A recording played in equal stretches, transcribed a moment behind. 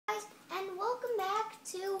welcome back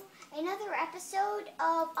to another episode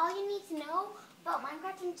of All You Need to Know About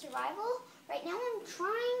Minecraft and Survival. Right now I'm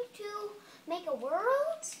trying to make a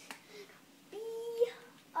world be,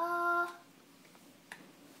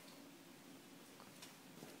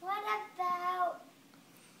 what about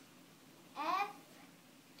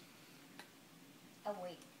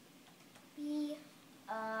be,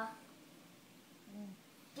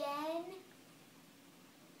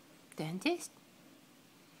 Dentist?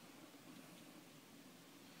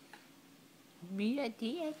 Be a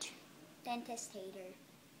DH. Dentist hater.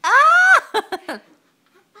 Ah!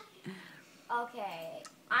 Okay,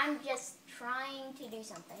 I'm just trying to do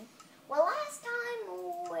something. Well, last time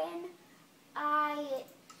when I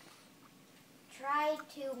tried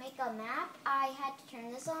to make a map, I had to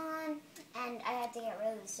turn this on, and I had to get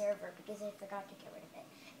rid of the server because I forgot to get rid of it.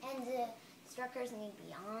 And the structures need to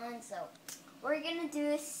be on, so we're gonna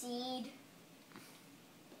do a seed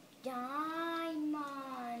diamonds.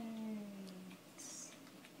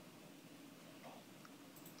 Okay.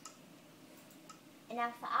 And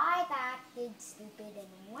if I acted stupid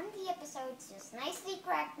in one of the episodes, just nicely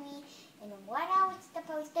correct me in what I was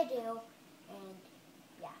supposed to do, and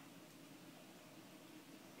yeah.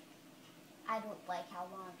 I don't like how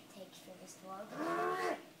long it takes for this to load.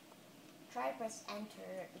 Try to press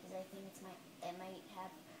enter because I think it might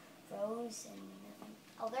have froze and nothing.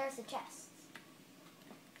 Oh, there's the chest.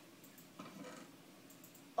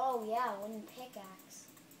 Oh yeah, wooden pickaxe.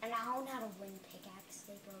 And I don't know how to wooden pickaxe.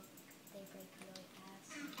 They break really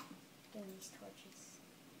fast. Doing these torches.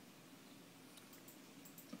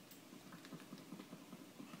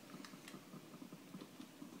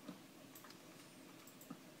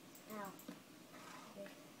 Ow.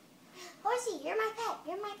 Horsey, you're my pet.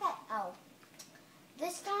 You're my pet. Oh.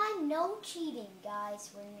 This time, no cheating,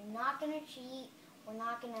 guys. We're not going to cheat. We're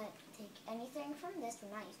not going to take anything from this.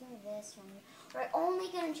 We're not using this. We're only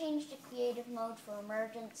going to change to creative mode for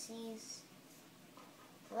emergencies.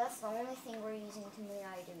 So that's the only thing we're using too many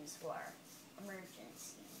items for.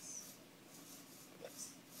 Emergencies.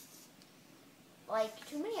 Yes. Like,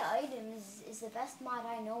 too many items is the best mod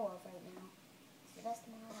I know of right now. It's the best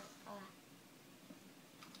mod.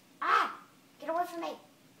 Get away from me!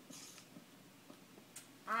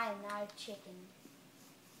 I'm not a chicken.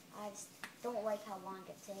 I just don't like how long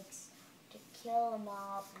it takes to kill a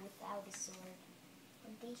mob without a sword.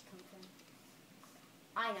 Where did these come from?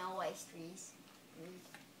 I know, ice trees.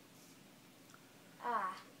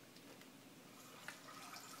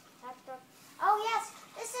 Oh yes,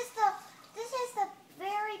 this is the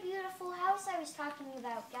very beautiful house I was talking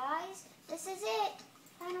about, guys. This is it.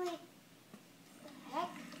 Finally. What the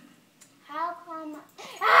heck? How come?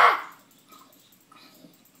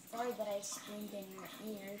 Sorry that I screamed in your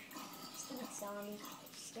ear. Stupid zombie. You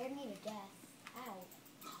scared me to death. Ow.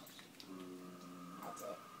 That's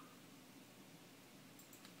it.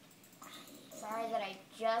 Sorry that I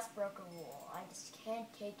just broke a rule. I just can't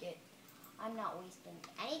take it. I'm not wasting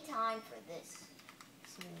any time for this.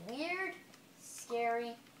 This weird,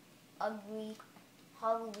 scary, ugly,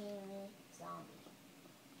 Halloween-y zombie.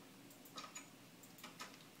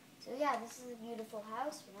 So yeah, this is a beautiful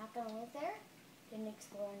house. We're not going to live there. Didn't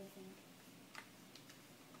explore anything.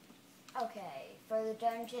 Okay, for the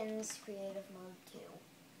dungeons, creative mode 2.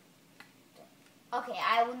 Okay,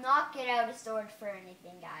 I will not get out of storage for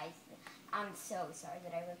anything, guys. I'm so sorry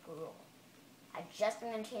that I broke a rule. I just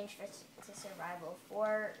am going to change to survival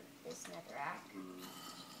for this netherrack.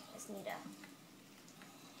 Just need to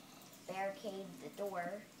barricade the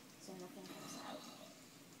door so nothing comes out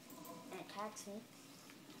and attacks me.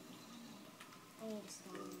 I need to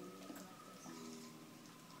stone and like this.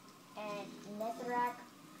 And netherrack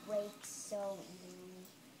breaks so easily.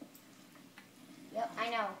 Yep, I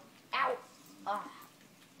know. Ow! Ugh.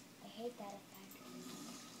 I hate that effect.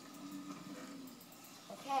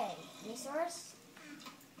 Okay, resource.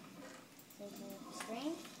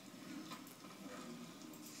 String.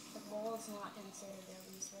 The bowl is not considered a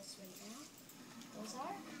resource right now. Those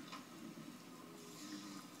are.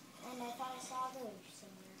 And I thought I saw a village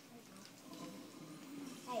somewhere.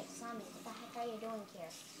 Hey, zombie, what the heck are you doing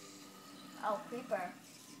here? Oh, creeper.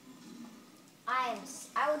 I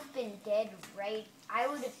would have been dead right. I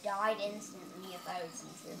would have died instantly if I was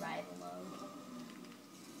in survival mode.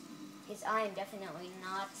 Because I am definitely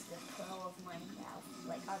not the pro of Minecraft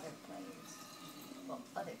like other players. Well,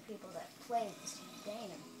 other people that play this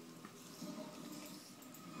game.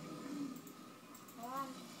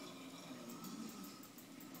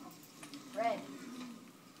 Bread.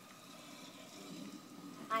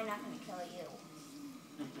 I'm not going to kill you.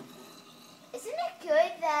 Isn't it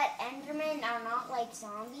good that Endermen are not like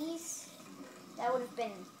zombies? That would have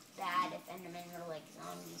been bad if Endermen were like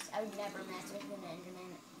zombies. I would never mess with an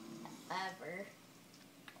Enderman ever.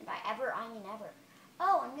 And by ever, I mean ever.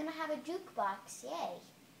 Oh, I'm gonna have a jukebox. Yay.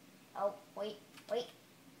 Oh, wait. Okay.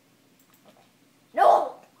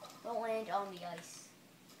 No! Don't land on the ice.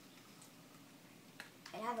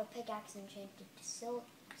 I have a pickaxe enchanted to silk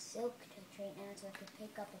touch right now so I can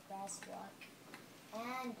pick up a grass block.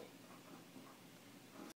 And